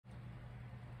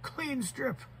clean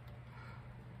strip.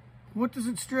 What does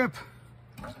it strip?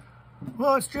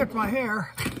 Well, it stripped my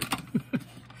hair.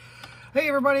 Hey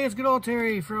everybody, it's good old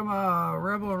Terry from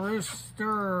Rebel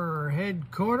Rooster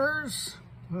headquarters.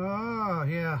 Oh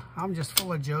yeah, I'm just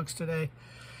full of jokes today.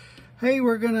 Hey,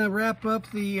 we're gonna wrap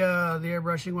up the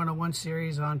Airbrushing 101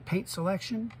 series on paint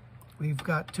selection. We've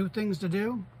got two things to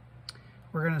do.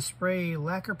 We're gonna spray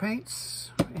lacquer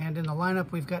paints, and in the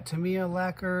lineup we've got Tamiya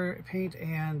lacquer paint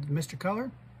and Mr.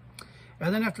 Color.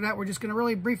 And then after that, we're just gonna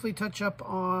really briefly touch up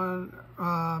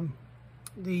on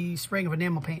the spraying of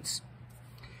enamel paints.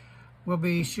 We'll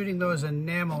be shooting those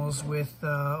enamels with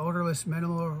odorless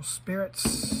mineral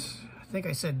spirits. I think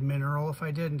I said mineral. If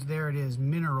I didn't, there it is,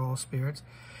 mineral spirits.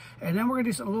 And then we're going to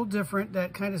do something a little different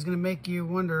that kind of is going to make you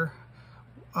wonder.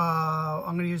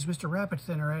 I'm going to use Mr. Rapid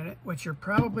Thinner in it, which you're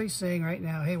probably saying right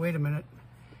now, hey, wait a minute.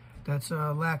 That's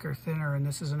a lacquer thinner and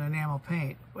this is an enamel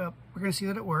paint. Well, we're going to see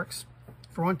that it works,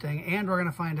 for one thing, and we're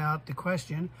going to find out the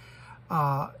question,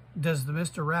 does the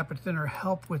Mr. Rapid Thinner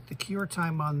help with the cure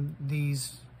time on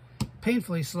these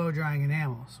painfully slow drying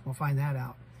enamels? We'll find that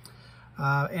out.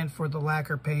 And for the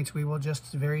lacquer paints, we will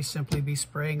just very simply be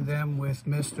spraying them with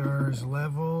Mr.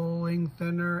 Leveling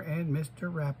Thinner and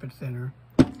Mr. Rapid Thinner.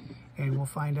 And we'll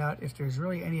find out if there's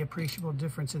really any appreciable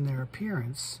difference in their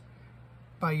appearance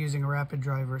by using a rapid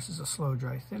dry versus a slow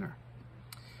dry thinner.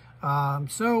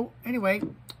 So anyway,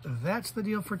 that's the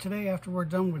deal for today. After we're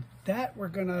done with that, we're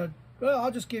gonna, well, I'll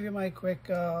just give you my quick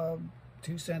 2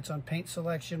 cents on paint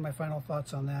selection, my final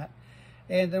thoughts on that.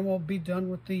 And then we'll be done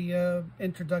with the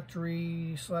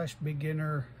introductory /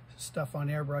 beginner stuff on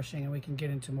airbrushing, and we can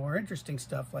get into more interesting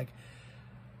stuff like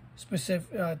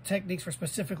specific techniques for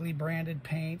specifically branded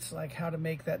paints, like how to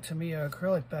make that Tamiya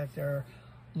acrylic back there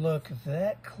look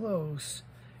that close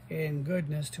in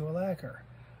goodness to a lacquer,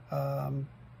 and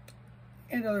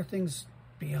other things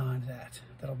beyond that.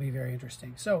 That'll be very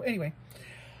interesting. So anyway,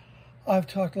 I've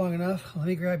talked long enough. Let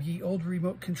me grab ye old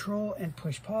remote control and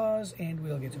push pause, and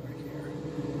we'll get to work here.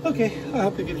 Okay, I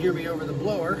hope you can hear me over the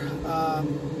blower.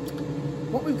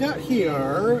 What we've got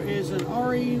here is an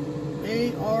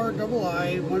REARII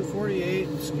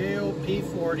 148 scale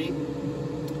P40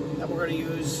 that we're going to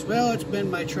use. Well, it's been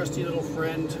my trusty little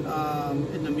friend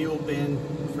in the mule bin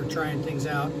for trying things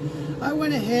out. I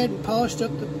went ahead and polished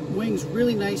up the wings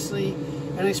really nicely,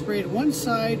 and I sprayed one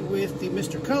side with the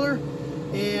Mr. Color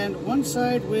and one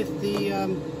side with the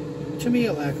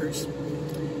Tamiya lacquers.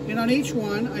 And on each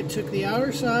one, I took the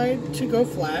outer side to go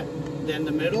flat, then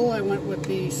the middle I went with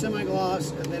the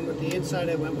semi-gloss, and then with the inside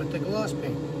I went with the gloss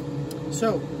paint.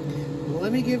 So,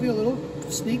 let me give you a little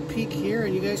sneak peek here,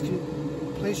 and you guys can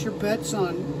place your bets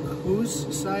on whose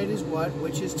side is what,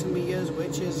 which is Tamiya's,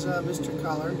 which is Mr.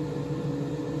 Color.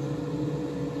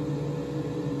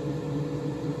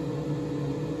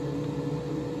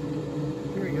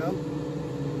 Here we go.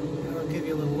 Give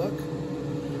you a little look.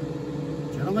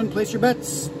 Gentlemen, place your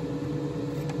bets.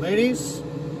 Ladies,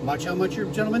 watch how much your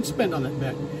gentlemen spend on that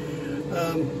bet.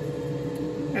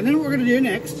 And then what we're going to do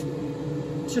next,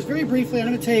 just very briefly, I'm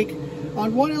going to take,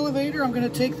 on one elevator, I'm going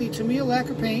to take the Tamiya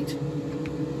lacquer paint,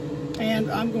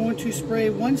 and I'm going to spray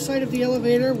one side of the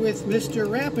elevator with Mr.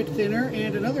 Rapid Thinner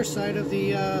and another side of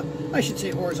the, I should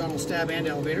say horizontal stab and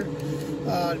elevator,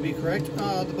 to be correct,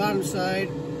 the bottom side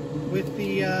with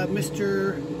the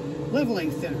Mr.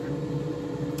 Leveling Thinner.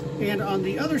 And on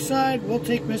the other side, we'll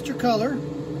take Mr. Color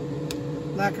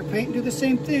lacquer paint and do the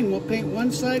same thing. We'll paint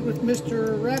one side with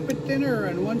Mr. Rapid Thinner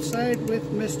and one side with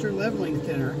Mr. Leveling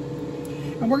Thinner.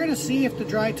 And we're going to see if the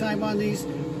dry time on these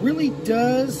really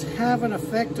does have an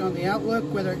effect on the outlook,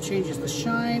 whether it changes the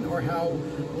shine or how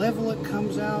level it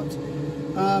comes out.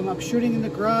 I'm shooting in the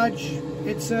garage.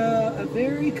 It's a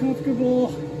very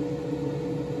comfortable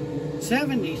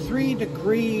 73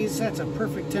 degrees. That's a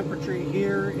perfect temperature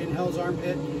here in Hell's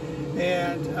Armpit.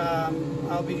 And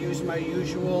I'll be using my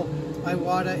usual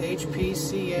Iwata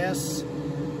HPCS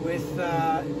with,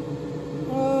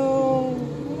 we'll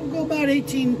go about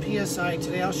 18 PSI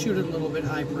today. I'll shoot it a little bit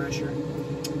high pressure.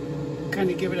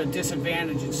 Kind of give it a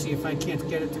disadvantage and see if I can't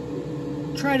get it to,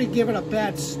 try to give it a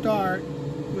bad start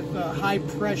with high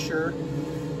pressure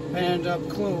and up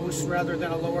close rather than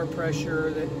a lower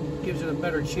pressure that gives it a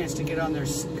better chance to get on there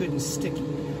good and sticky.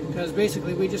 Because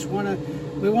basically we just want to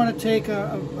take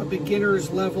a beginner's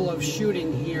level of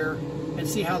shooting here and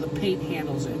see how the paint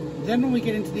handles it. Then when we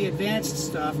get into the advanced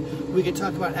stuff, we can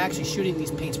talk about actually shooting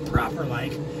these paints proper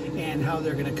like and how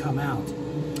they're going to come out.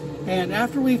 And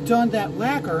after we've done that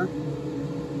lacquer,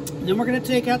 then we're going to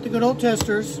take out the good old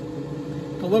testers,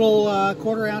 the little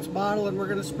 1/4 ounce bottle, and we're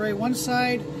going to spray one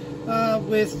side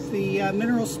with the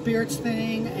mineral spirits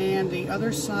thing and the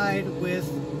other side with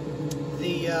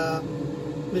the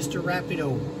Mr.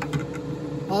 Rapido.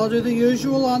 I'll do the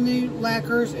usual on the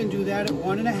lacquers and do that at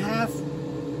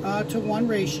 1.5 to 1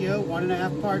 ratio,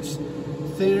 1.5 parts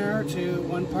thinner to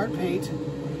 1 part paint.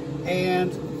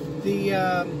 And the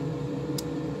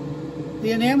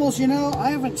enamels, you know,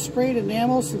 I haven't sprayed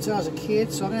enamels since I was a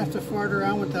kid, so I'm going to have to fart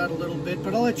around with that a little bit,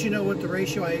 but I'll let you know what the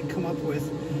ratio I come up with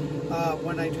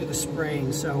when I do the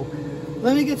spraying. So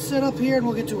let me get set up here and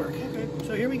we'll get to work. Okay.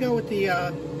 So here we go with the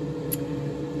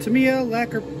Tamiya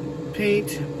lacquer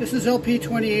paint. This is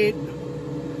LP28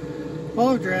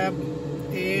 olive drab,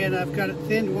 and I've got it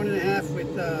thinned 1.5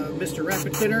 with Mr.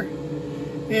 Rapid Thinner.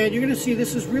 And you're going to see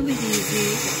this is really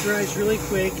easy. It dries really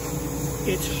quick.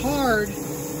 It's hard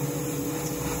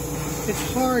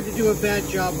to do a bad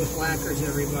job with lacquers,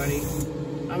 everybody.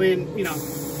 I mean, you know,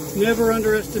 never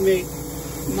underestimate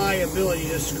my ability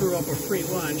to screw up a free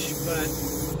lunch, but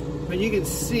you can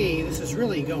see this is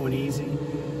really going easy.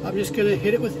 I'm just going to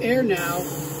hit it with air now,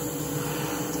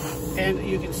 and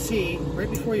you can see right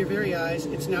before your very eyes,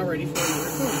 it's now ready for another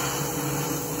coat.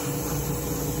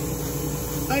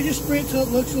 I just spray it till it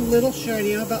looks a little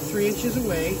shiny. I'm about 3 inches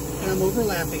away, and I'm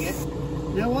overlapping it.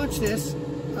 Now watch this.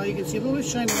 You can see a little bit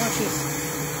shiny. Watch this.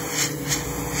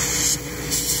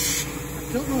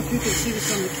 I don't know if you can see this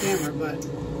on the camera, but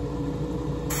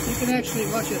you can actually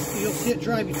watch this. You'll see it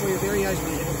dry before your very eyes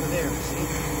when you hit it over there. See?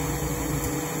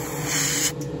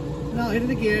 And I'll hit it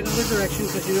again in other directions,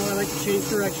 because you know I like to change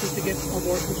directions to get a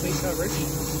more complete coverage.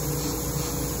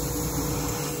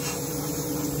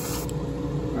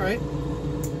 Alright.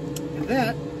 And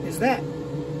that is that.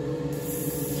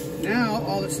 Now,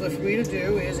 all that's left for me to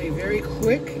do is a very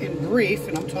quick and brief,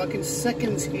 and I'm talking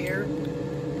seconds here.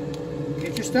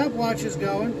 Get your stopwatches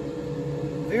going.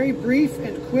 Very brief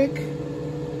and quick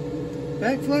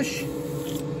back flush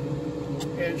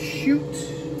and shoot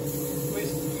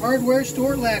with hardware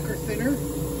store lacquer thinner.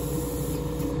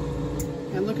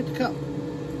 And look at the cup.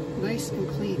 Nice and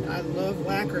clean. I love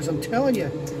lacquers. I'm telling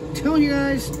you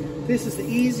guys, this is the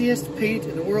easiest paint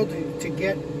in the world to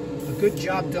get a good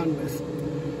job done with.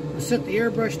 Set the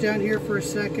airbrush down here for a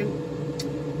second,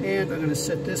 and I'm going to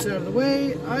set this out of the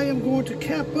way. I am going to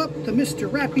cap up the Mr.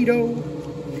 Rapido,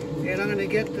 and I'm going to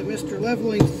get the Mr.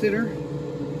 Leveling Thinner,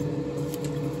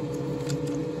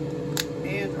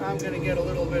 and I'm going to get a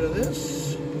little bit of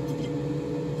this.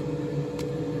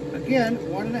 Again,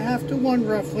 1.5 to 1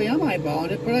 roughly. I'm eyeballing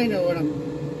it, but I know what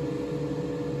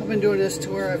I've been doing this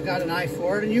to where I've got an eye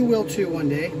for it, and you will too one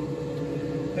day.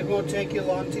 It won't take you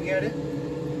long to get it.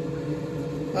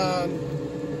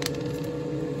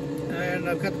 And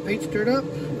I've got the paint stirred up.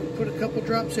 Put a couple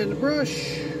drops in the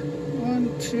brush.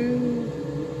 1, 2,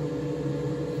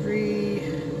 3.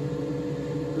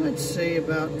 I'd say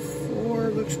about 4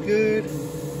 looks good.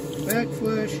 Back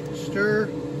flush, stir.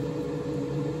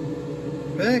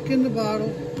 Back in the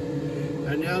bottle.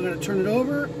 And now I'm going to turn it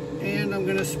over, and I'm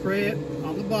going to spray it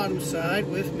on the bottom side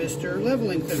with Mr.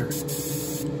 Leveling Thinner.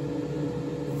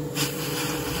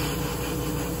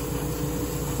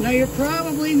 Now you're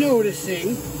probably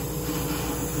noticing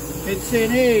and saying,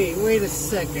 hey, wait a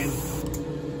second,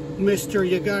 mister,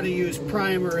 you gotta use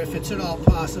primer if it's at all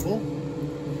possible.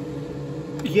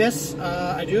 Yes,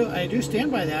 I do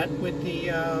stand by that with the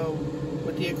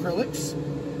acrylics.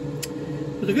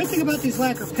 But the good thing about these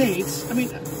lacquer paints, I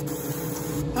mean,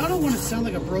 I don't want to sound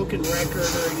like a broken record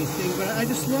or anything, but I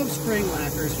just love spraying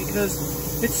lacquers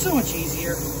because it's so much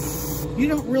easier. You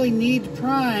don't really need to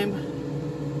prime.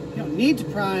 You don't need to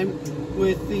prime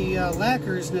with the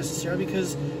lacquers necessarily,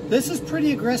 because this is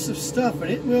pretty aggressive stuff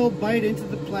and it will bite into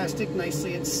the plastic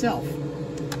nicely itself.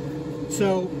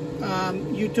 So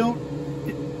you don't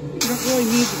really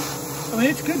need to, I mean,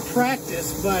 it's good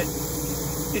practice, but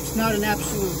it's not an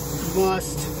absolute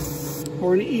must,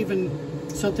 or even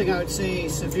something I would say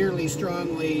severely,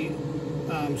 strongly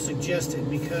suggested,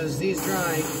 because these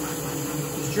dry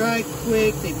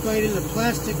quick, they bite into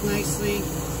plastic nicely.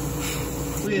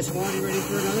 Look at this, I'm already ready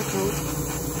for another coat.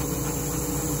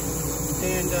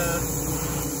 And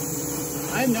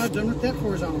I'm now done with that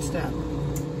horizontal step.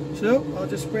 So I'll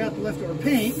just spray out the leftover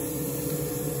paint.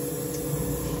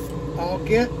 I'll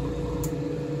get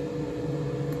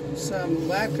some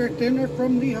lacquer thinner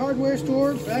from the hardware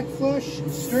store, back flush,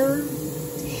 stir,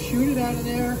 shoot it out of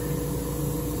there.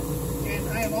 And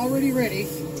I am already ready,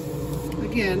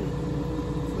 again,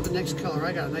 for the next color.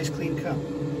 I got a nice clean cup.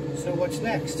 So what's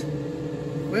next?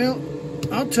 Well,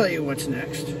 I'll tell you what's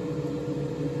next.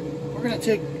 We're going to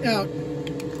take out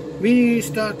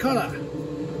Mr. Color.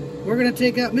 We're going to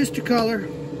take out Mr. Color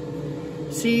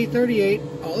C38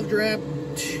 Olive Drab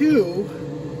 2,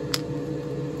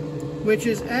 which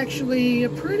is actually a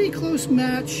pretty close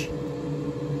match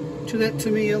to that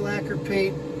Tamiya lacquer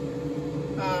paint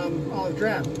olive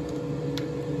drab.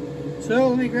 So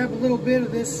let me grab a little bit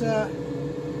of this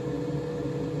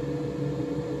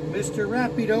Mr.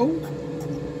 Rapido,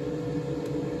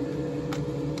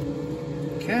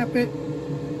 cap it.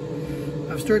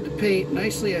 I've started the paint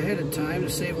nicely ahead of time to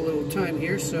save a little time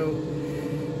here, so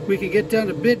we can get down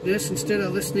to business instead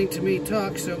of listening to me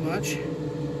talk so much.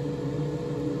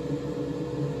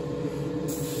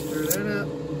 Stir that up.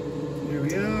 There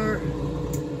we are.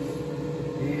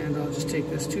 And I'll just take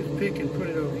this toothpick and put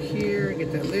it over here,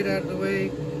 get that lid out of the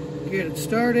way, get it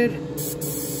started.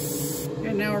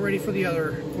 And now we're ready for the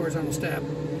other horizontal stab.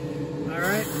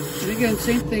 Alright, and again,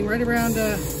 same thing, right around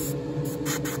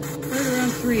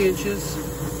 3 inches.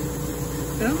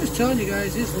 And I'm just telling you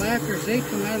guys, these lacquers, they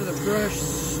come out of the brush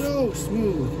so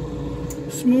smooth.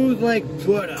 Smooth like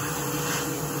butter.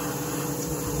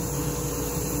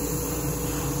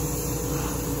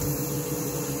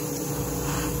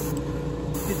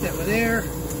 Hit that with air.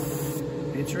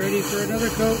 It's ready for another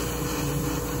coat.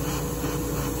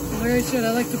 And like I said,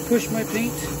 I like to push my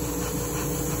paint.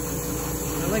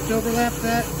 I like to overlap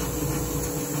that.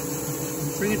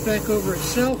 Bring it back over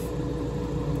itself.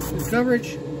 Good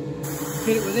coverage.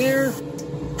 Hit it with air.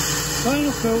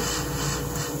 Final coat.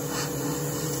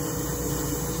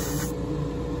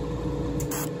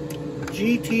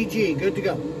 GTG, good to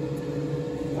go.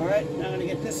 Alright, now I'm going to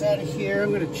get this out of here. I'm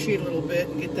going to cheat a little bit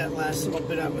and get that last little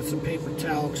bit out with some paper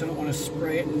towel because I don't want to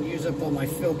spray it and use up all my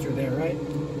filter there, right?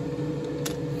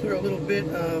 Throw a little bit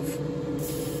of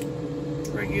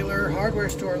regular hardware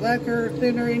store lacquer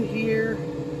thinner in here.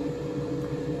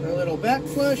 A little back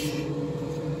flush.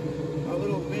 A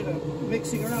little bit of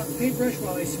mixing around the paintbrush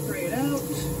while I spray it out.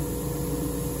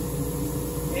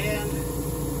 And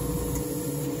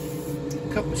the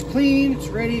cup is clean. It's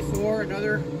ready for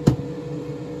another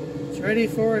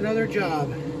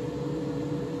job.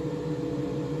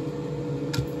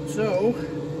 So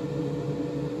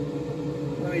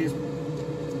let me just,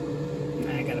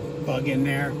 I got a bug in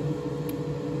there.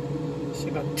 See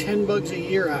about 10 bugs a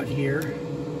year out here.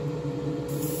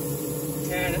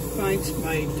 And it finds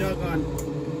my doggone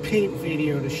paint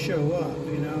video to show up,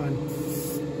 you know,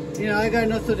 and you know, I got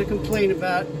nothing to complain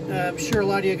about. I'm sure a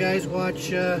lot of you guys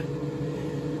watch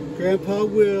Grandpa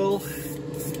Will,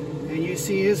 and you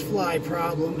see his fly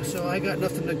problem, so I got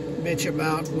nothing to bitch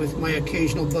about with my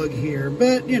occasional bug here.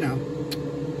 But you know,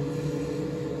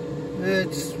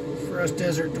 it's for us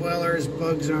desert dwellers,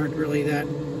 bugs aren't really that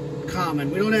common.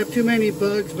 We don't have too many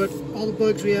bugs, but all the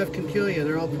bugs we have can kill you.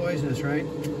 They're all poisonous, right?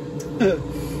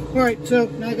 Alright, so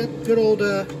now I got good old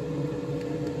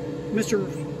Mr.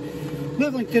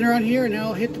 Leveling Thinner on here, and now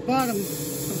I'll hit the bottom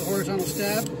of the horizontal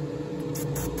stab.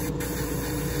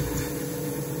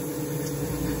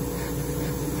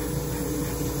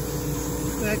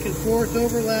 Back and forth,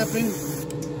 overlapping.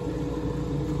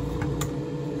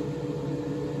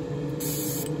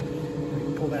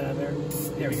 Pull that out of there.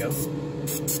 There we go.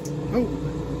 Oh!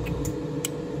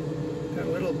 Got a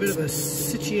little bit of a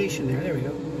situation there. There we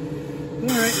go.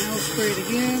 Alright, now we'll spray it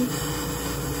again.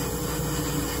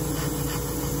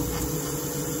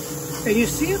 And you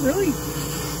see it really,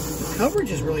 the coverage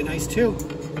is really nice too.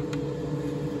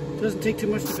 Doesn't take too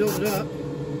much to build it up.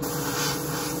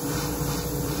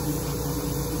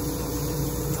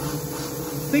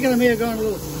 I think I may have gone a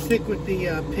little thick with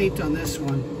the paint on this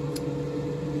one.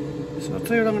 So I'll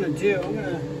tell you what I'm going to do. I'm going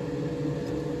to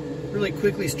really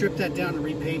quickly strip that down and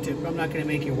repaint it, but I'm not going to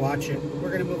make you watch it. We're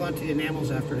going to move on to the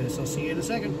enamels after this. I'll see you in a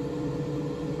second.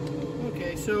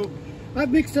 Okay, so I've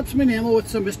mixed up some enamel with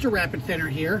some Mr. Rapid Thinner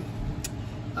here.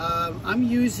 I'm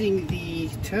using the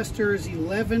Testors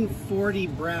 1140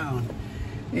 Brown,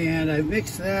 and I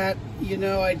mixed that. You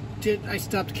know, I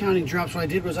stopped counting drops. What I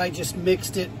did was I just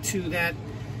mixed it to that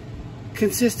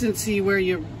consistency where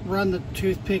you run the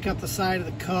toothpick up the side of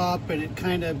the cup and it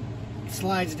kind of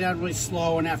slides down really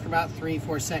slow, and after about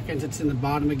 3-4 seconds it's in the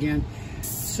bottom again.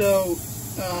 So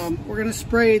we're going to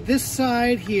spray this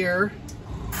side here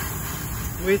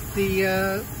with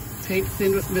the paint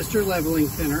thinned with Mr. Leveling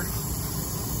Thinner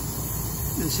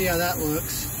and see how that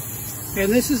looks.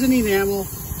 And this is an enamel.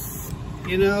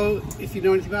 You know, if you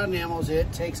know anything about enamels,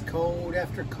 it takes coat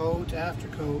after coat after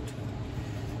coat.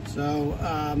 So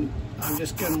I'm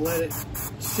just going to let it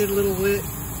sit a little bit,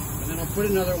 and then I'll put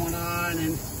another one on.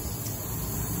 And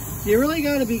you really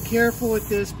got to be careful with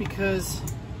this because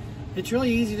it's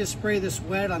really easy to spray this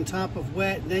wet on top of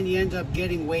wet, and then you end up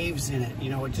getting waves in it. You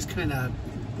know, it just kind of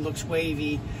looks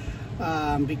wavy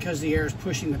because the air is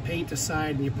pushing the paint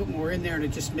aside, and you put more in there and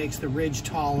it just makes the ridge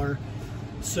taller.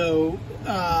 So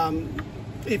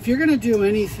if you're going to do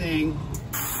anything,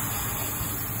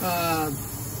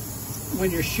 when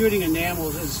you're shooting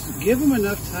enamels is give them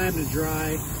enough time to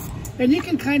dry. And you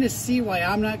can kind of see why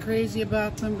I'm not crazy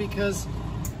about them, because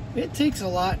it takes a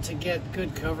lot to get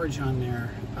good coverage on there.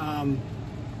 I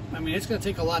mean, it's going to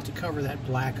take a lot to cover that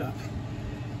black up.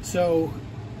 So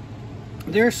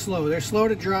they're slow. They're slow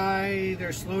to dry.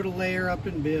 They're slow to layer up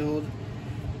and build.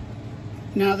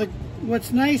 Now,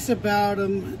 what's nice about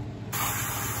them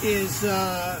is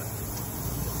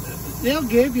they'll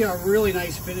give you a really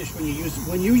nice finish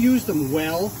when you use them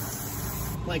well,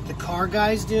 like the car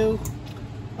guys do.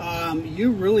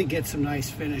 You really get some nice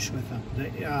finish with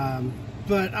them.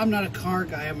 But I'm not a car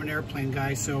guy, I'm an airplane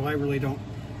guy, so I really don't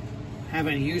have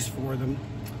any use for them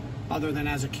other than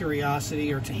as a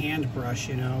curiosity or to hand brush,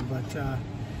 you know. But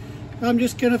I'm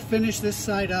just gonna finish this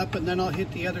side up, and then I'll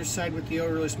hit the other side with the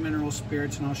odorless mineral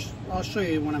spirits, and I'll show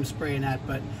you when I'm spraying that.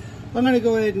 But I'm gonna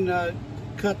go ahead and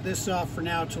cut this off for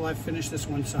now till I finish this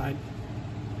one side.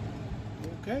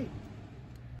 Okay,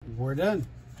 we're done.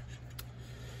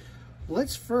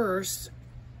 Let's first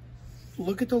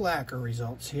look at the lacquer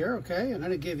results here, okay? I'm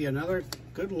going to give you another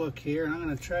good look here, and I'm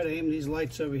going to try to aim these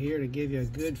lights over here to give you a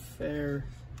good, fair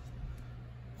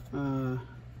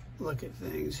look at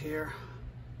things here.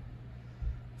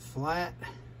 Flat,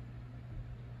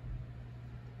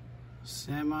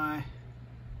 semi,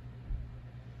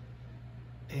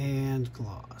 and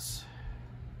gloss.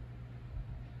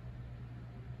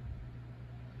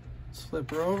 Let's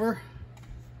flip her over.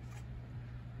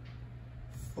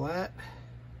 Flat,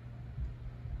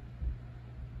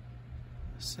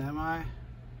 semi,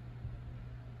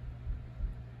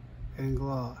 and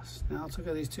gloss. Now let's look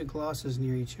at these two glosses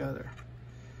near each other.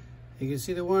 You can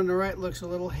see the one on the right looks a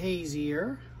little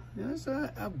hazier. There's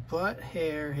a butt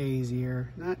hair hazier,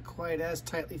 not quite as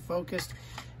tightly focused.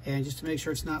 And just to make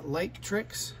sure it's not light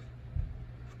tricks,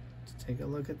 let's take a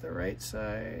look at the right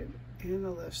side and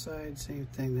the left side. Same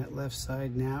thing. That left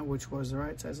side now, which was the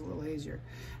right side, is a little hazier.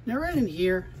 Now right in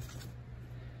here,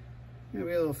 gonna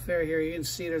be a little fair here. You can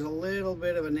see there's a little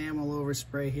bit of enamel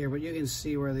overspray here, but you can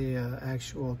see where the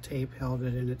actual tape held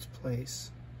it in its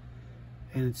place,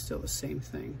 and it's still the same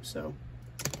thing. So,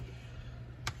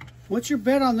 what's your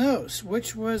bet on those?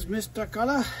 Which was Mr.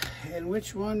 Color and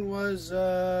which one was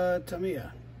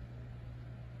Tamiya?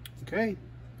 Okay.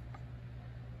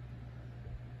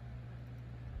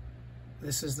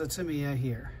 This is the Tamiya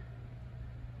here.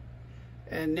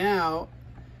 And now,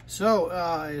 so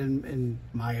in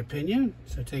my opinion,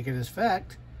 so take it as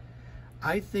fact,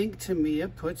 I think Tamiya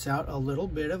puts out a little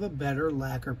bit of a better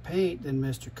lacquer paint than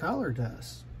Mr. Color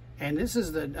does. And this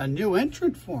is a new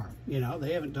entrant for them. You know,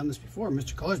 they haven't done this before.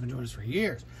 Mr. Color's been doing this for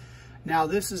years. Now,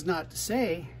 this is not to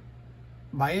say,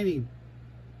 by any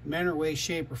manner, way,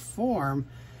 shape, or form,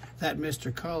 that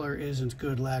Mr. Color isn't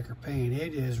good lacquer paint.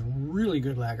 It is really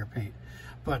good lacquer paint.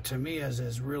 But Tamiya's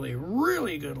is really,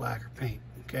 really good lacquer paint,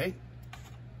 okay?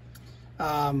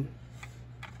 And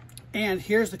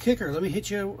here's the kicker. Let me hit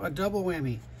you a double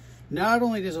whammy. Not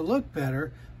only does it look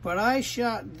better, but I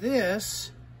shot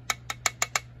this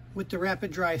with the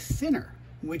Rapid Dry Thinner,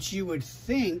 which you would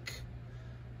think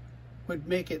would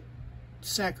make it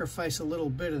sacrifice a little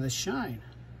bit of the shine.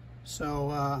 So,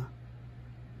 a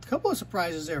couple of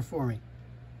surprises there for me.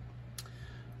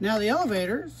 Now the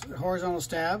elevators, horizontal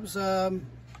stabs, on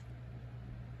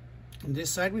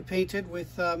this side we painted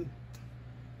with the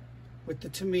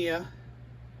Tamiya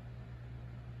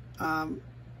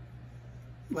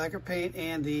lacquer paint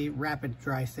and the Rapid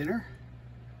Dry Thinner.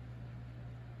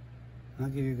 I'll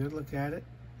give you a good look at it.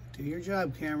 Do your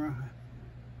job, camera.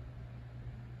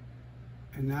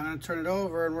 And now I'm going to turn it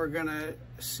over, and we're going to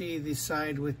see the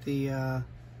side with the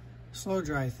slow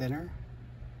dry thinner.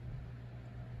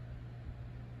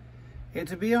 And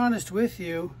to be honest with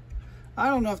you, I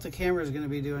don't know if the camera is going to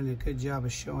be doing a good job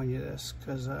of showing you this,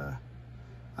 because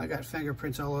I got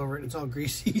fingerprints all over it and it's all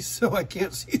greasy, so I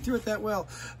can't see through it that well.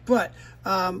 But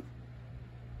I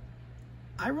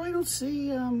really don't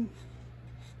see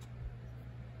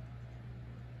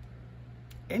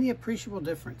any appreciable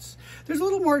difference. There's a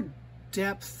little more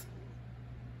depth,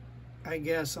 I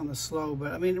guess, on the slow,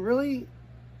 but I mean, really,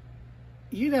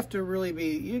 you'd have to really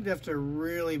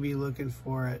be looking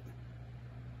for it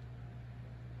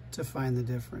to find the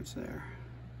difference there.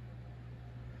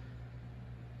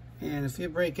 And if you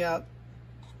break out,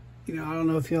 you know, I don't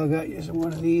know if y'all got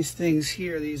one of these things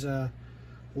here, these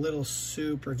little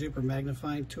super duper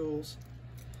magnifying tools.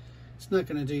 It's not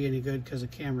going to do you any good because the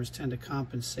cameras tend to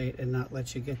compensate and not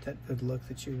let you get that good look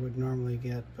that you would normally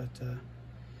get. But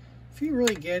if you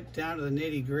really get down to the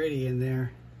nitty gritty in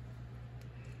there,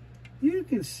 you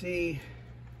can see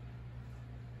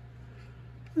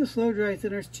the slow dry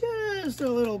thinner is just a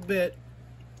little bit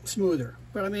smoother.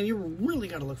 But I mean, you really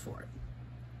got to look for it.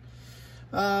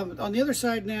 On the other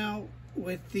side now,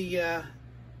 with the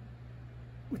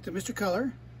Mr.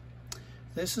 Color,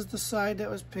 this is the side that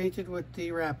was painted with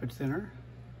the Rapid Thinner,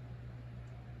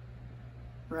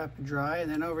 Rapid Dry,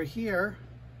 and then over here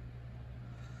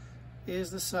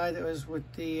is the side that was with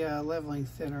the leveling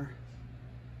thinner.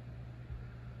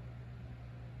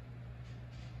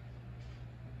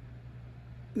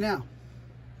 Now,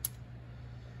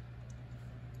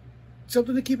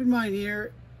 something to keep in mind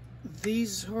here,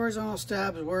 these horizontal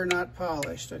stabs were not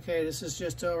polished, okay? This is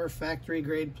just our factory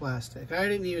grade plastic. I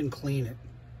didn't even clean it,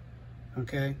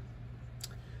 okay?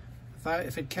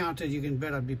 If it counted, you can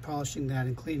bet I'd be polishing that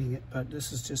and cleaning it, but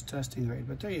this is just testing grade.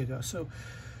 But there you go. So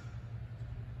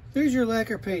there's your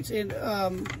lacquer paints. And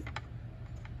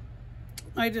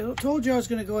I told you I was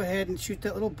going to go ahead and shoot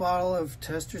that little bottle of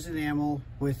Tester's enamel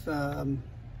with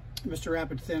Mr.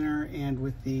 Rapid Thinner and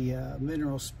with the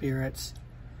mineral spirits.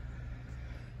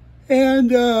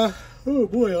 And oh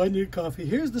boy, I need coffee.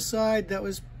 Here's the side that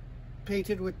was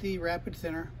painted with the Rapid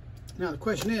Thinner. Now the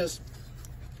question is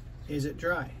it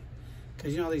dry?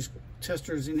 Because you know these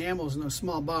Tester's enamels in those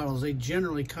small bottles, they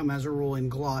generally come as a rule in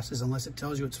glosses unless it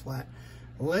tells you it's flat.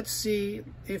 Let's see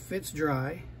if it's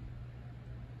dry.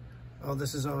 Oh,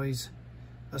 this is always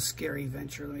a scary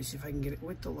venture. Let me see if I can get it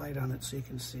with the light on it so you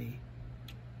can see.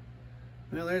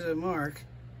 Well, there's a mark.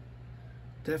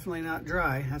 Definitely not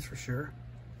dry, that's for sure.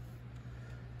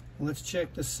 Let's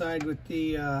check the side with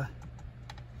the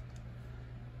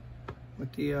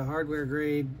hardware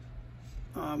grade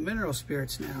mineral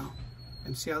spirits now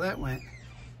and see how that went.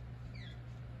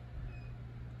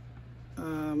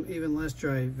 Even less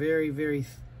dry, very, very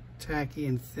tacky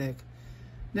and thick.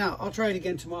 Now, I'll try it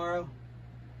again tomorrow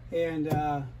and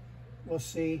we'll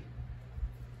see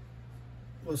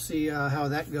how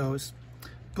that goes.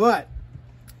 But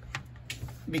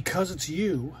because it's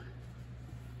you,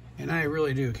 and I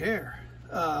really do care,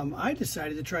 I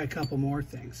decided to try a couple more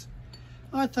things.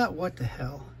 I thought, what the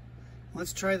hell?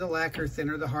 Let's try the lacquer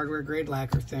thinner, the hardware grade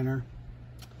lacquer thinner.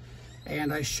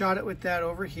 And I shot it with that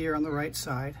over here on the right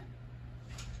side.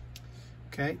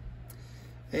 Okay?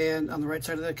 And on the right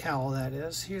side of the cowl, that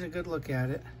is. Here's a good look at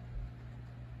it.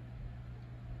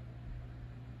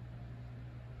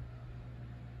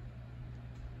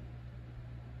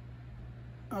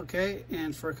 Okay,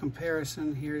 and for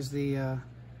comparison, here's the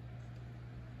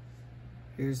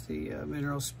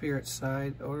mineral spirit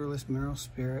side, odorless mineral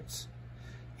spirits.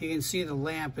 You can see the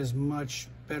lamp is much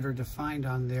better defined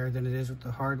on there than it is with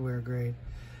the hardware grade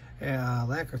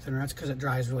lacquer thinner. That's because it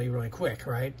dries really, really quick,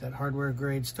 right? That hardware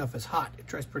grade stuff is hot. It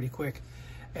dries pretty quick.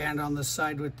 And on the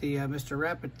side with the Mr.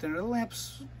 Rapid Thinner, the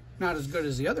lamp's not as good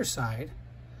as the other side,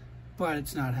 but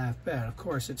it's not half bad. Of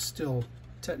course, it's still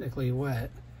technically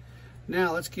wet.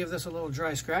 Now, let's give this a little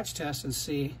dry scratch test and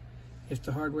see if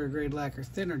the hardware grade lacquer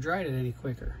thinner dried it any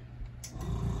quicker.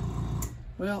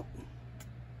 Well,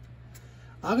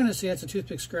 I'm going to say it's a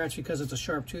toothpick scratch because it's a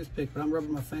sharp toothpick, but I'm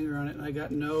rubbing my finger on it and I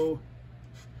got nothing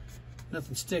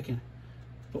sticking.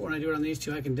 But when I do it on these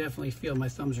two, I can definitely feel my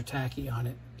thumbs are tacky on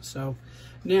it. So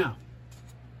now,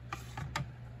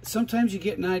 sometimes you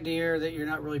get an idea that you're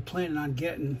not really planning on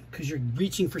getting because you're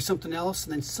reaching for something else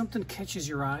and then something catches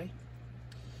your eye.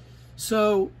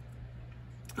 So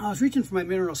I was reaching for my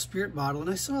mineral spirit bottle and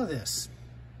I saw this.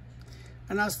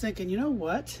 And I was thinking, you know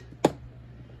what?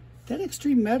 That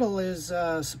extreme metal is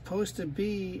supposed to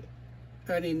be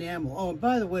an enamel. Oh, and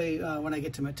by the way, when I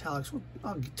get to metallics,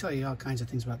 I'll tell you all kinds of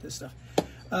things about this stuff.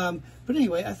 But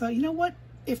anyway, I thought, you know what?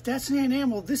 If that's an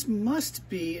enamel, this must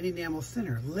be an enamel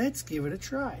thinner. Let's give it a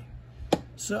try.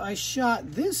 So I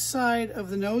shot this side of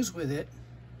the nose with it,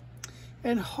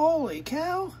 and holy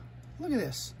cow, look at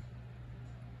this.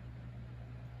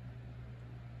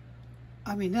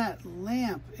 I mean, that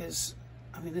lamp is,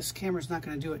 I mean, this camera's not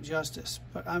going to do it justice,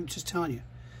 but I'm just telling you,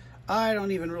 I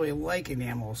don't even really like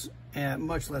enamels,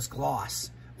 much less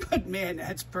gloss. But man,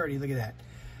 that's pretty. Look at that.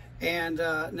 And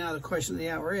now the question of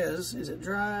the hour is it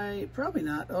dry? Probably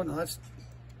not. Oh no, that's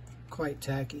quite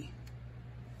tacky.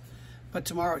 But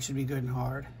tomorrow it should be good and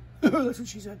hard. That's what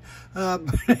she said. But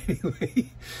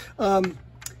anyway,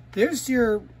 there's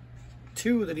your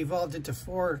two that evolved into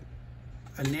 4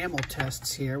 enamel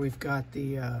tests here. We've got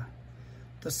the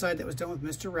side that was done with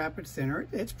Mr. Rapid Thinner.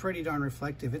 It's pretty darn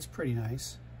reflective. It's pretty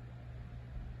nice.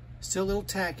 Still a little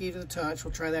tacky to the touch.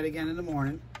 We'll try that again in the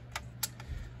morning.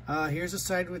 Here's the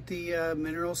side with the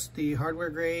minerals, the hardware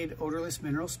grade odorless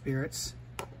mineral spirits.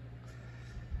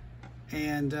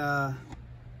 And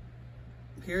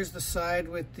here's the side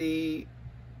with the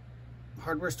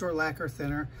hardware store lacquer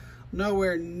thinner.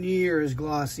 Nowhere near as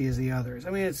glossy as the others. I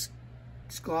mean, it's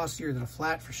It's glossier than a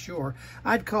flat for sure.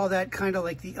 I'd call that kind of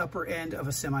like the upper end of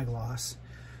a semi-gloss.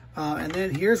 And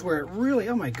then here's where it really,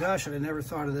 oh my gosh, I'd have never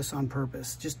thought of this on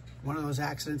purpose. Just one of those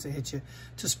accidents that hit you.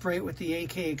 To spray it with the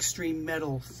AK Extreme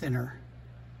Metal Thinner.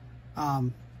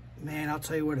 Man, I'll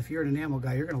tell you what, if you're an enamel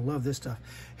guy, you're going to love this stuff.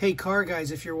 Hey, car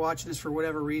guys, if you're watching this for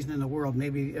whatever reason in the world,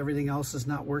 maybe everything else is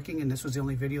not working and this was the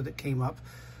only video that came up,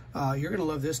 you're going to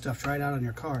love this stuff. Try it out on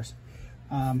your cars.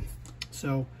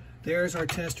 So there's our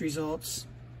test results.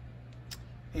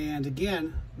 And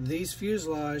again, these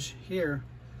fuselage here,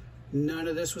 none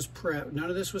of this was prepped.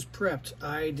 None of this was prepped.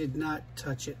 I did not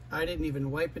touch it. I didn't even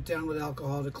wipe it down with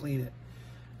alcohol to clean it.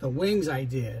 The wings I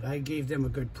did. I gave them a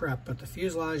good prep, but the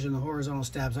fuselage and the horizontal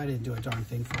stabs, I didn't do a darn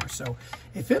thing for. So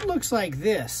if it looks like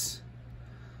this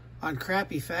on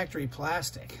crappy factory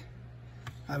plastic,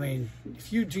 I mean,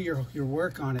 if you do your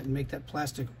work on it and make that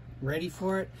plastic ready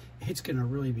for it, it's going to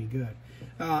really be good.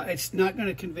 It's not going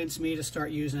to convince me to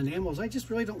start using enamels. I just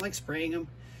really don't like spraying them.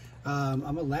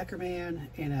 I'm a lacquer man,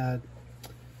 and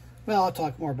well, I'll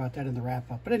talk more about that in the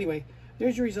wrap-up. But anyway,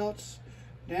 there's your results.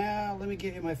 Now, let me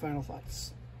give you my final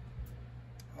thoughts.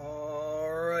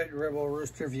 All right, Rebel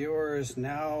Rooster viewers,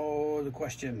 now the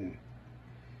question.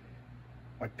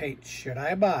 What paint should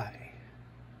I buy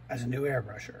as a new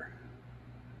airbrusher?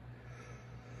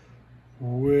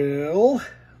 Well,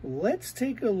 let's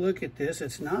take a look at this.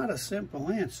 It's not a simple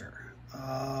answer.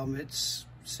 It's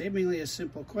seemingly a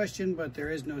simple question, but there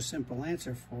is no simple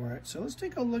answer for it. So let's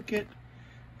take a look at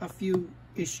a few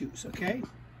issues, okay?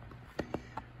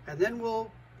 And then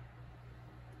we'll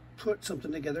put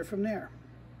something together from there.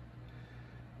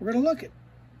 We're going to look at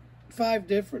 5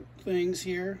 different things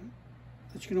here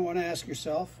that you're going to want to ask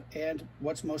yourself, and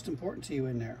what's most important to you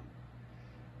in there.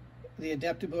 The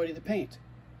adaptability of the paint.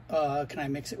 Can I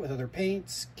mix it with other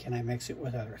paints? Can I mix it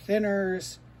with other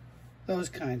thinners? Those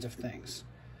kinds of things.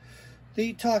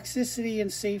 The toxicity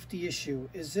and safety issue.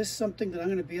 Is this something that I'm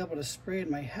going to be able to spray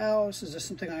in my house? Is this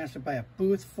something I have to buy a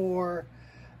booth for?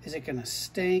 Is it going to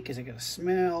stink? Is it going to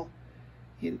smell?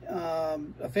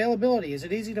 Availability. Is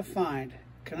it easy to find?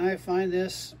 Can I find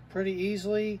this pretty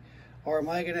easily? Or am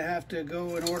I going to have to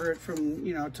go and order it from,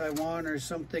 Taiwan or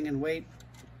something and wait,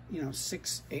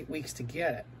 6-8 weeks to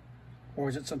get it? Or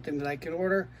is it something that I can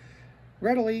order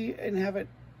readily and have it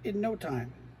in no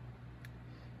time?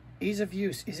 Ease of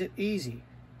use. Is it easy?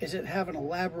 Is it have an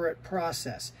elaborate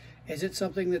process? Is it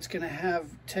something that's going to have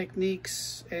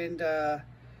techniques and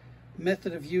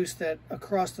method of use that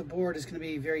across the board is going to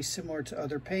be very similar to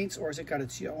other paints? Or has it got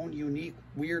its own unique,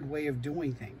 weird way of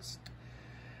doing things?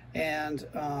 And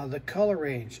the color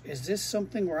range. Is this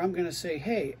something where I'm going to say,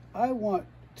 hey, I want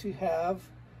to have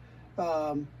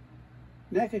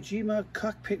Nakajima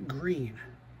Cockpit Green,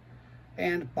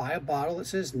 and buy a bottle that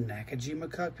says Nakajima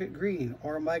Cockpit Green?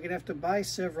 Or am I going to have to buy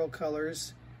several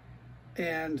colors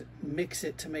and mix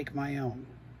it to make my own?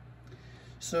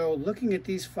 So looking at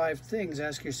these 5 things,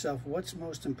 ask yourself what's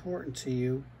most important to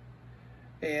you,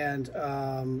 and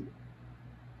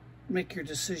make your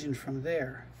decision from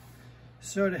there.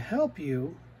 So to help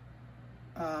you,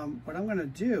 what I'm going to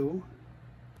do,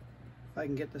 if I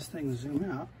can get this thing to zoom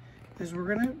out, is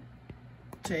we're going to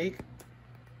take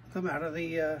them out of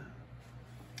the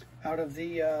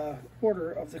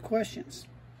order of the questions.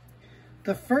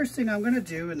 The first thing I'm going to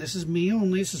do, and this is me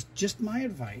only, this is just my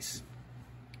advice,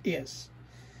 is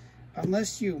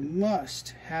unless you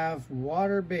must have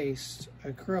water-based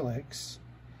acrylics,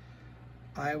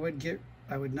 I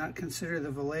would not consider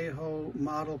the Vallejo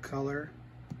model color.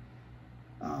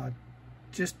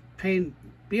 Just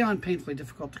beyond painfully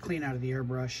difficult to clean out of the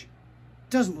airbrush.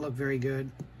 Doesn't look very good.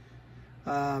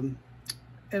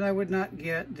 And I would not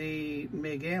get the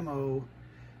MIG Ammo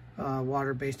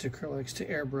water-based acrylics to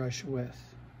airbrush with.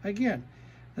 Again,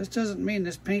 this doesn't mean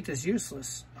this paint is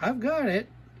useless. I've got it.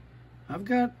 I've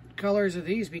got colors of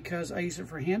these because I use it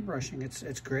for hand brushing.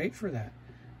 It's great for that.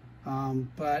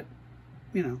 But,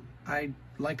 I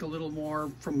like a little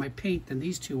more from my paint than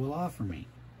these two will offer me.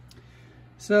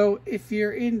 So if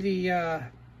you're in the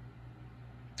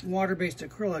water-based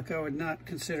acrylic, I would not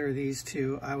consider these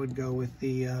two. I would go with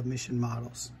the Mission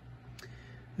models.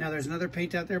 Now there's another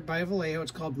paint out there by Vallejo.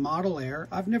 It's called Model Air.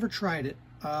 I've never tried it.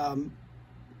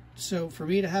 So for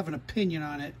me to have an opinion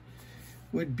on it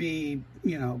would be,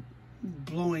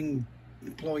 blowing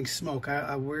smoke.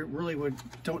 I really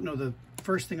don't know the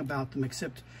first thing about them,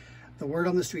 except the word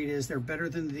on the street is they're better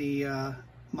than the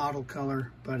model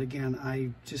color. But again, I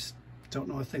just don't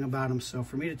know a thing about them. So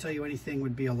for me to tell you anything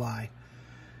would be a lie.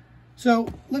 So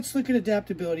let's look at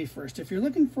adaptability first. If you're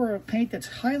looking for a paint that's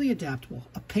highly adaptable,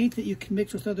 a paint that you can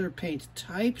mix with other paint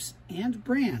types and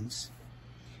brands,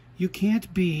 you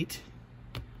can't beat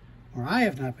or I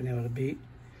have not been able to beat,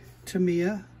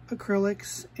 Tamiya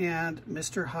acrylics and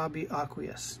Mr. Hobby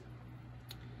aqueous.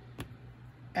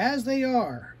 As they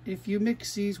are, if you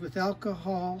mix these with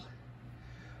alcohol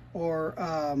or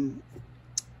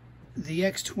the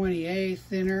X20A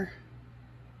thinner,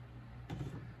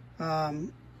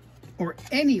 or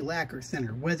any lacquer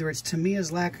thinner, whether it's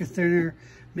Tamiya's lacquer thinner,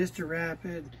 Mr.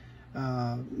 Rapid,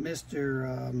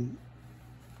 Mr.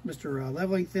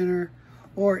 Leveling thinner,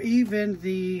 or even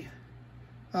the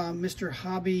Mr.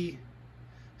 Hobby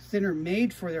thinner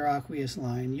made for their aqueous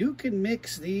line, you can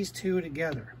mix these two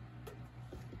together.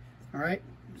 All right,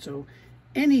 so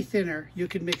any thinner, you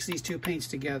can mix these two paints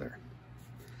together.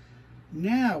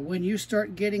 Now, when you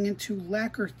start getting into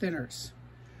lacquer thinners,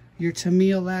 your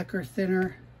Tamiya lacquer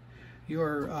thinner,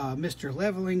 your Mr.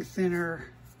 Leveling thinner,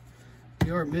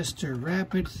 your Mr.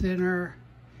 Rapid thinner,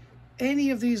 any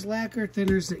of these lacquer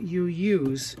thinners that you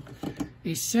use,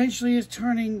 essentially is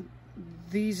turning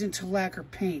these into lacquer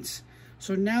paints.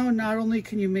 So now not only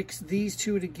can you mix these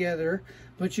two together,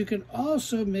 but you can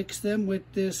also mix them with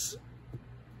this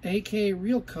AK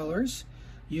Real Colors.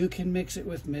 You can mix it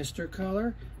with Mr.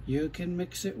 Color. You can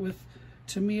mix it with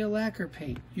Tamiya lacquer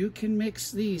paint. You can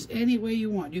mix these any way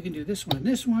you want. You can do this one and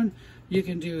this one. You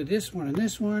can do this one and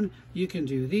this one. You can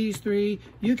do these three.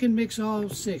 You can mix all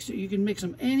 6. You can mix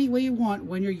them any way you want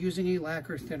when you're using a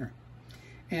lacquer thinner.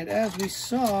 And as we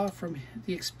saw from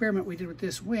the experiment we did with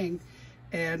this wing,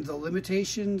 and the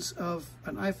limitations of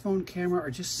an iPhone camera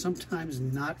are just sometimes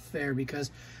not fair, because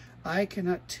I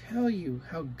cannot tell you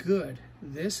how good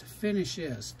this finish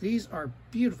is. These are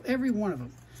beautiful, every one of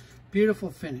them.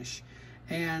 Beautiful finish.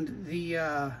 And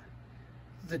the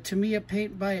Tamiya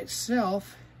paint by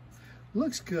itself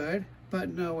looks good, but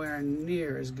nowhere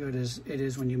near as good as it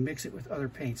is when you mix it with other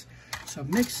paints. So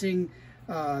mixing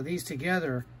these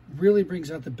together really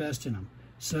brings out the best in them.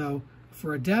 So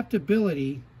for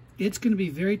adaptability, it's going to be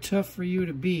very tough for you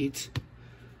to beat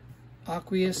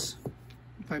Aqueous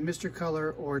by Mr.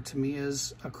 Color or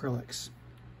Tamiya's acrylics.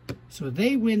 So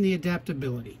they win the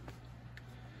adaptability.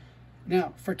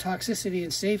 Now, for toxicity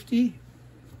and safety,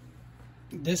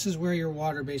 this is where your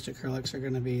water-based acrylics are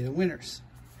going to be the winners.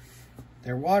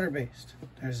 They're water-based.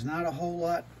 There's not a whole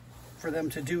lot for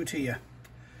them to do to you.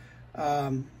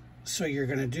 So you're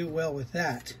going to do well with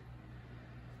that.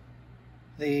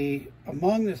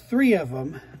 Among the 3 of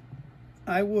them,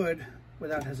 I would,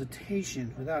 without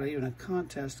hesitation, without even a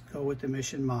contest, go with the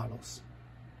Mission Models.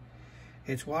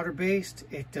 It's water-based,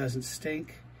 it doesn't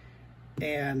stink,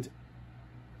 and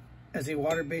as a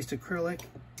water-based acrylic,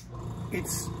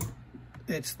 it's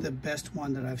the best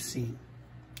one that I've seen.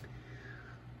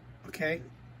 Okay,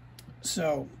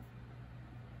 so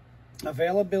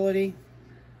availability,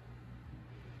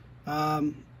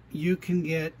 you can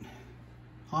get,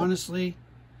 honestly,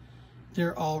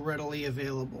 they're all readily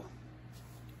available.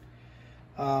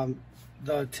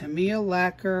 The Tamiya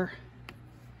lacquer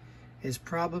is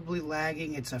probably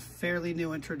lagging. It's a fairly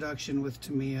new introduction with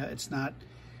Tamiya. It's not,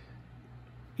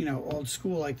 you know, old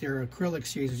school like their acrylic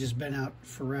series, which has been out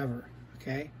forever.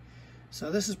 Okay,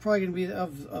 so this is probably going to be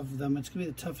of them. It's going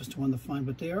to be the toughest one to find,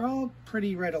 but they are all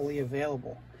pretty readily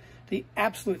available. The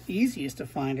absolute easiest to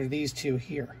find are these two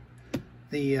here,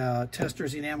 the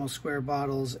Testors enamel square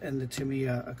bottles and the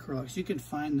Tamiya acrylics. You can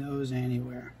find those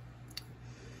anywhere.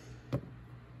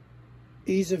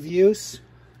 Ease of use,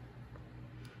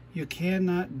 you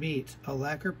cannot beat a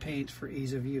lacquer paint for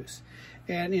ease of use.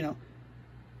 And you know,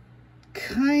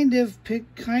 kind of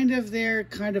there,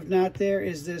 kind of not there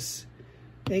is this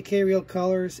AK Real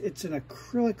Colors. It's an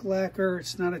acrylic lacquer.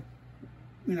 It's not a,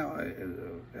 you know,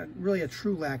 really a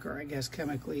true lacquer, I guess,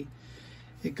 chemically.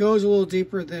 It goes a little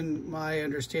deeper than my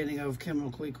understanding of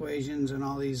chemical equations and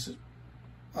all these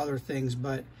other things,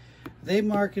 but they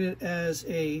market it as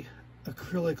a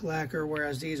acrylic lacquer,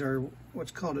 whereas these are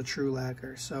what's called a true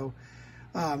lacquer. So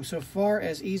so far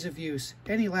as ease of use,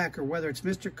 any lacquer, whether it's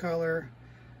Mr. Color,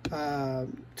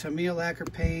 Tamiya lacquer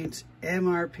paint,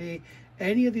 MRP,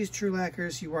 any of these true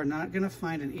lacquers, you are not going to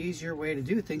find an easier way to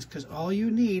do things, because all you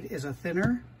need is a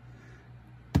thinner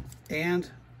and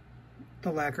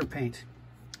the lacquer paint.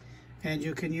 And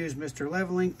you can use Mr.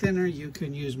 Leveling thinner, you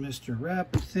can use Mr.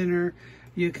 Rapid thinner,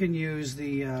 you can use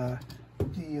the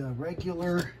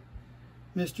regular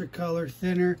Mr. Color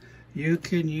thinner, you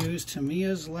can use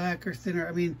Tamiya's lacquer thinner.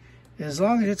 I mean, as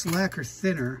long as it's lacquer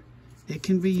thinner, it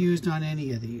can be used on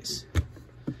any of these.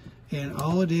 And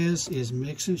all it is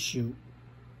mix and shoot.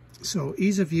 So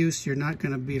ease of use, you're not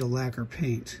going to beat a lacquer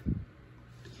paint.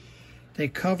 They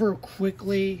cover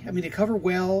quickly, I mean, they cover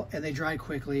well and they dry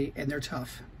quickly and they're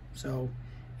tough. So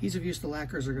ease of use, the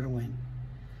lacquers are going to win.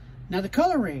 Now the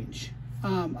color range.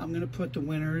 I'm going to put the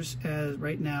winners as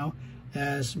right now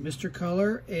as Mr.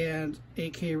 Color and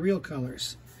AK Real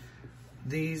Colors.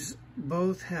 These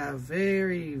both have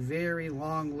very, very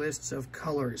long lists of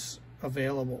colors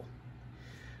available.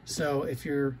 So if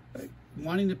you're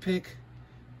wanting to pick,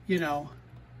 you know,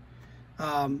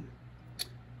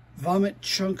 Vomit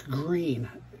Chunk Green,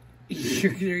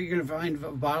 you're going to find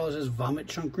a bottle that says Vomit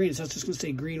Chunk Green. So it's just going to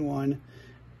say green one,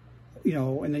 you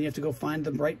know, and then you have to go find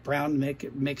the right brown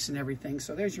mix and everything.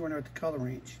 So there's your winner with the color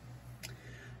range.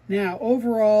 Now,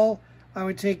 overall, I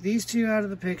would take these two out of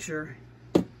the picture.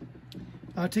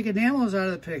 I would take enamels out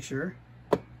of the picture.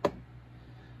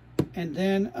 And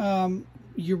then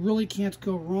you really can't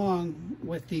go wrong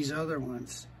with these other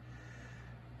ones.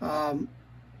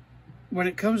 When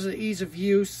it comes to the ease of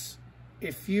use,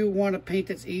 if you want a paint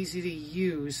that's easy to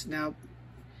use, now,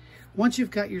 once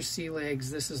you've got your sea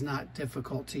legs, this is not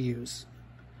difficult to use.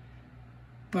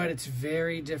 But it's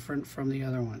very different from the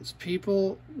other ones.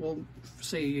 People will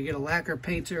say you get a lacquer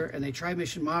painter and they try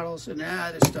Mission Models and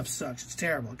this stuff sucks, it's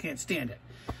terrible, I can't stand it.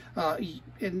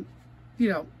 And you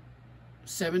know,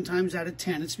 7 times out of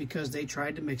 10 it's because they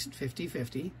tried to mix it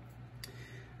 50-50.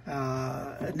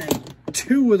 And then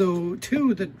two of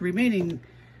the remaining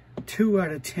 2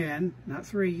 out of 10, not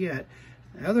 3 yet,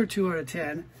 the other 2 out of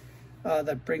 10,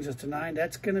 that brings us to 9.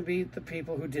 That's going to be the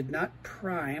people who did not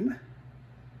prime.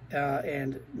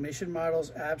 And Mission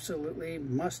Models absolutely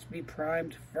must be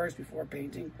primed first before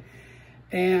painting.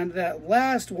 And that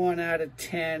last 1 out of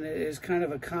 10 is kind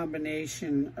of a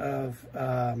combination of,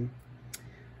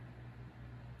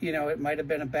 you know, it might have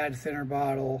been a bad thinner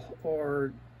bottle,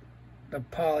 or the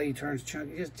poly turns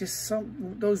chunky, just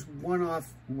some those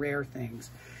one-off rare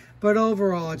things. But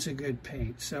overall, it's a good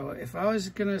paint. So if I was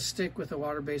going to stick with a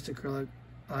water-based acrylic,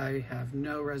 I have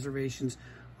no reservations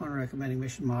on recommending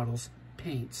Mission Models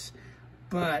paints.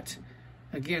 But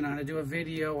again, I'm going to do a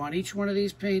video on each one of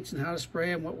these paints and how to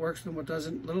spray them, what works with them, what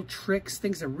doesn't, little tricks,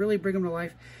 things that really bring them to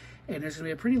life. And there's going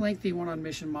to be a pretty lengthy one on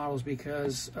Mission Models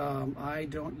because I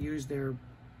don't use their,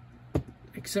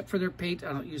 except for their paint,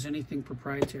 I don't use anything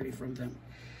proprietary from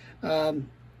them.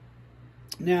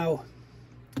 Now,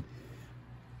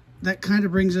 that kind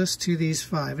of brings us to these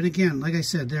 5. And again, like I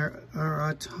said, there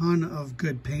are a ton of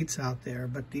good paints out there,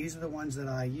 but these are the ones that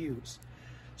I use.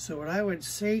 So what I would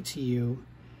say to you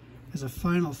as a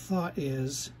final thought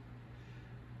is,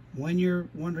 when you're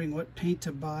wondering what paint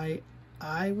to buy,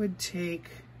 I would take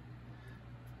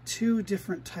 2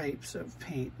 different types of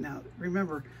paint. Now,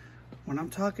 remember, when I'm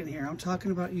talking here, I'm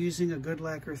talking about using a good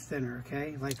lacquer thinner,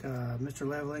 okay? Like Mr.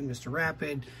 Leveling, Mr.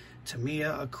 Rapid,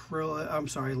 Tamiya acrylic, I'm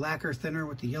sorry, lacquer thinner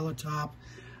with the yellow top,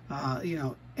 you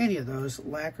know, any of those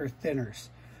lacquer thinners.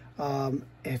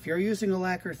 If you're using a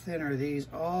lacquer thinner, these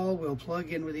all will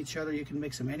plug in with each other. You can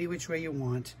mix them any which way you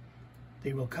want.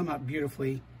 They will come out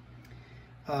beautifully.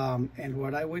 And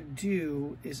what I would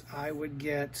do is I would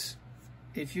get,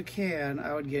 if you can,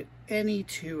 I would get any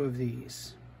 2 of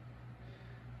these.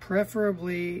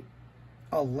 Preferably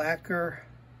a lacquer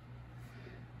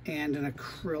and an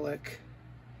acrylic.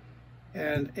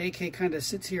 And AK kind of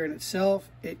sits here in itself.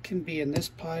 It can be in this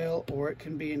pile or it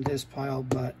can be in this pile,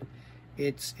 but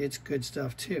it's good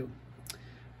stuff too.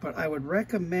 But I would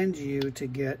recommend you to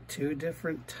get 2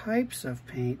 different types of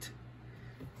paint,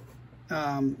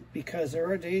 because there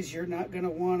are days you're not going to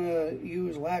want to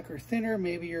use lacquer thinner.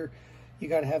 Maybe you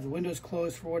got to have the windows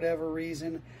closed for whatever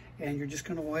reason, and you're just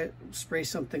going to want to spray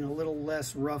something a little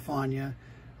less rough on you,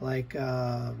 like you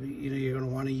know, you're going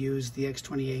to want to use the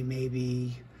X28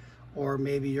 maybe, or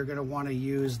maybe you're going to want to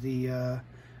use the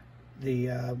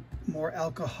more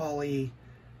alcohol-y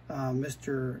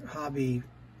Mr. Hobby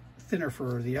thinner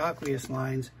for the aqueous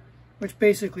lines, which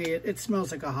basically it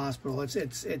smells like a hospital. It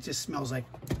just smells like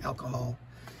alcohol.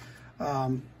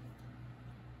 So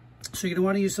you're gonna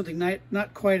want to use something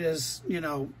not quite as, you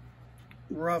know,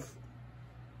 rough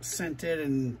scented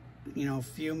and, you know,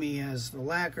 fumey as the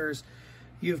lacquers.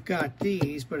 You've got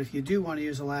these, but if you do want to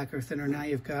use a lacquer thinner, now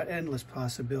you've got endless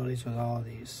possibilities with all of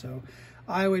these. So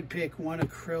I would pick 1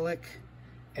 acrylic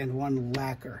and 1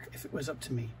 lacquer if it was up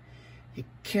to me. You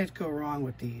can't go wrong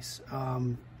with these.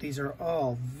 These are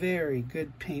all very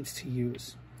good paints to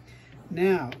use.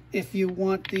 Now, if you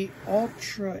want the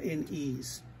Ultra in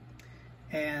Ease,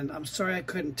 and I'm sorry I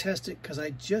couldn't test it because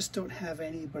I just don't have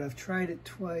any, but I've tried it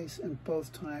twice, and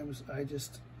both times I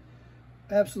just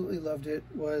absolutely loved it.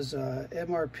 Was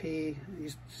MRP,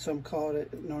 some call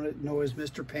it, known as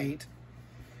Mr. Paint.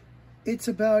 It's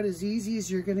about as easy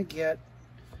as you're going to get.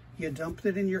 You dump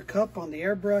it in your cup on the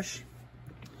airbrush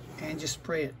and just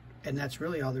spray it, and that's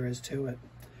really all there is to it.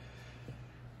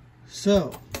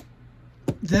 So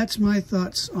that's my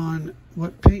thoughts on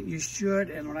what paint you should,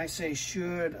 and when I say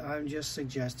should, I'm just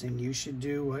suggesting you should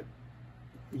do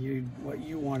what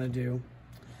you want to do.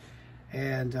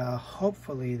 And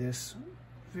hopefully this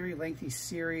very lengthy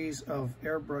series of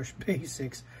airbrush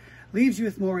basics leaves you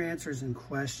with more answers and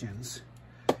questions.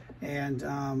 And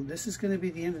this is going to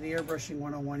be the end of the airbrushing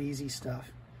 101 easy stuff.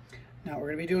 Now what we're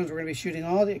going to be doing is we're going to be shooting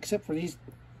all the, except for these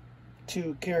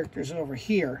two characters over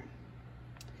here,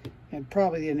 and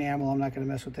probably the enamel. I'm not going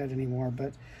to mess with that anymore,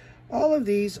 but all of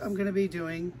these I'm going to be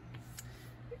doing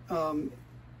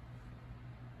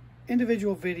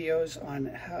individual videos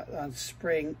on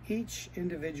spraying each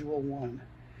individual one.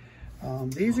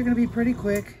 These are going to be pretty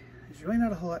quick. There's really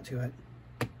not a whole lot to it.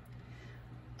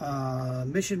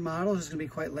 Mission models is going to be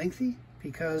quite lengthy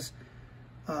because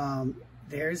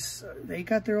they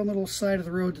got their own little side of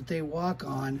the road that they walk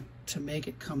on to make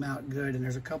it come out good, and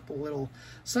there's a couple little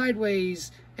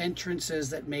sideways entrances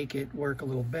that make it work a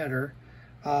little better.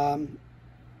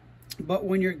 But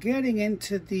when you're getting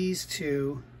into these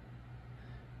two,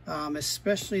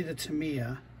 especially the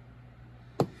Tamiya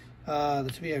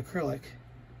acrylic,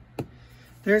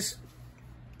 there's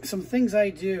some things I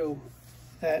do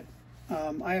that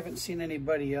I haven't seen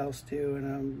anybody else do,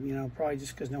 and you know, probably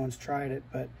just because no one's tried it,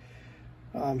 but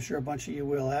I'm sure a bunch of you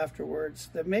will afterwards,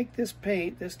 that make this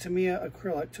paint, this Tamiya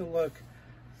acrylic, to look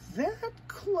that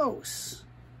close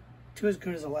to as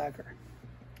good as a lacquer.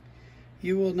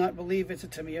 You will not believe it's a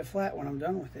Tamiya flat when I'm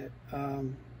done with it.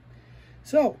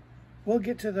 So we'll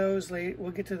get to those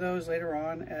later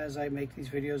on as I make these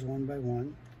videos one by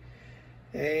one.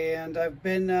 And I've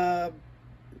been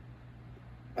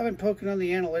poking on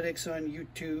the analytics on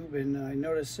YouTube, and I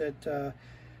noticed that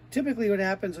typically what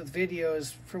happens with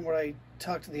videos, from what I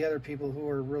talk to the other people who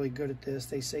are really good at this,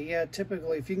 they say, yeah,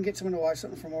 typically if you can get someone to watch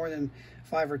something for more than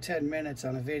 5 or 10 minutes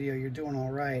on a video, you're doing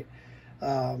all right,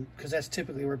 because that's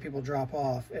typically where people drop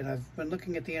off. And I've been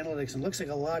looking at the analytics, and it looks like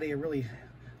a lot of you really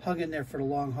hung in there for the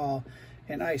long haul,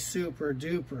 and I super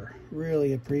duper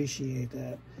really appreciate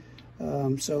that.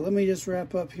 So let me just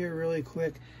wrap up here really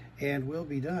quick and we'll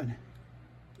be done.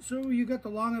 So you got the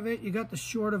long of it, you got the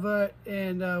short of it,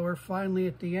 and we're finally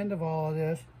at the end of all of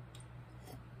this.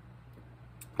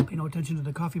 Pay no attention to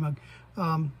the coffee mug.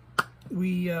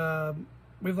 We've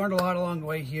learned a lot along the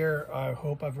way here. I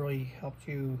hope I've really helped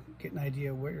you get an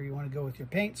idea where you want to go with your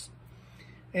paints.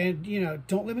 And, you know,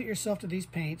 don't limit yourself to these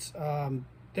paints.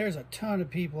 There's a ton of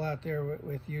people out there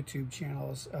with YouTube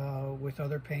channels with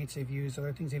other paints they've used,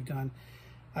 other things they've done.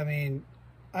 I mean,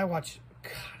 I watch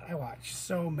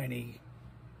so many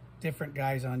different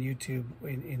guys on YouTube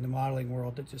in the modeling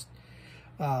world that just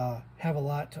have a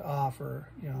lot to offer,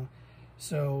 you know.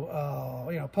 So,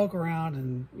 you know, poke around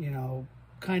and, you know,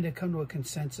 kind of come to a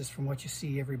consensus from what you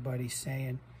see everybody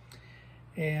saying.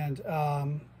 And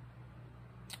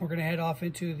we're going to head off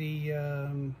into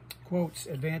the quotes,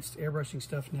 advanced airbrushing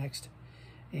stuff next.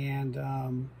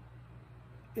 And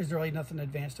there's really nothing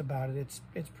advanced about it.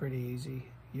 It's pretty easy.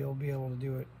 You'll be able to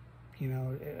do it. You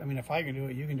know, I mean, if I can do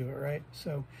it, you can do it, right?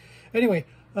 So anyway,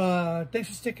 thanks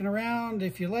for sticking around.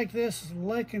 If you like this,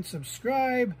 like and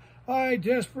subscribe. I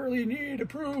desperately need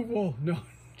approval. No,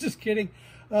 just kidding.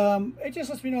 It just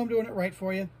lets me know I'm doing it right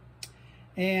for you.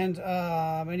 And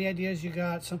any ideas you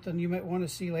got, something you might want to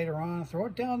see later on, throw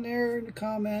it down there in the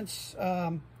comments.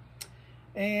 Yeah,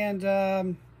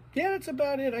 that's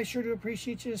about it. I sure do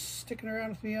appreciate you sticking around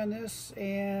with me on this.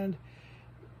 And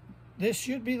this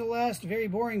should be the last very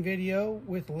boring video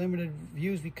with limited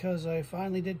views, because I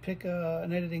finally did pick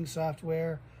an editing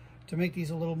software to make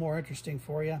these a little more interesting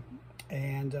for you.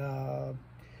 And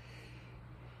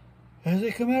as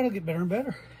they come out, it'll get better and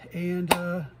better. And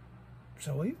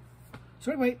so will you.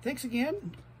 So anyway, thanks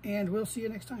again, and we'll see you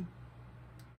next time.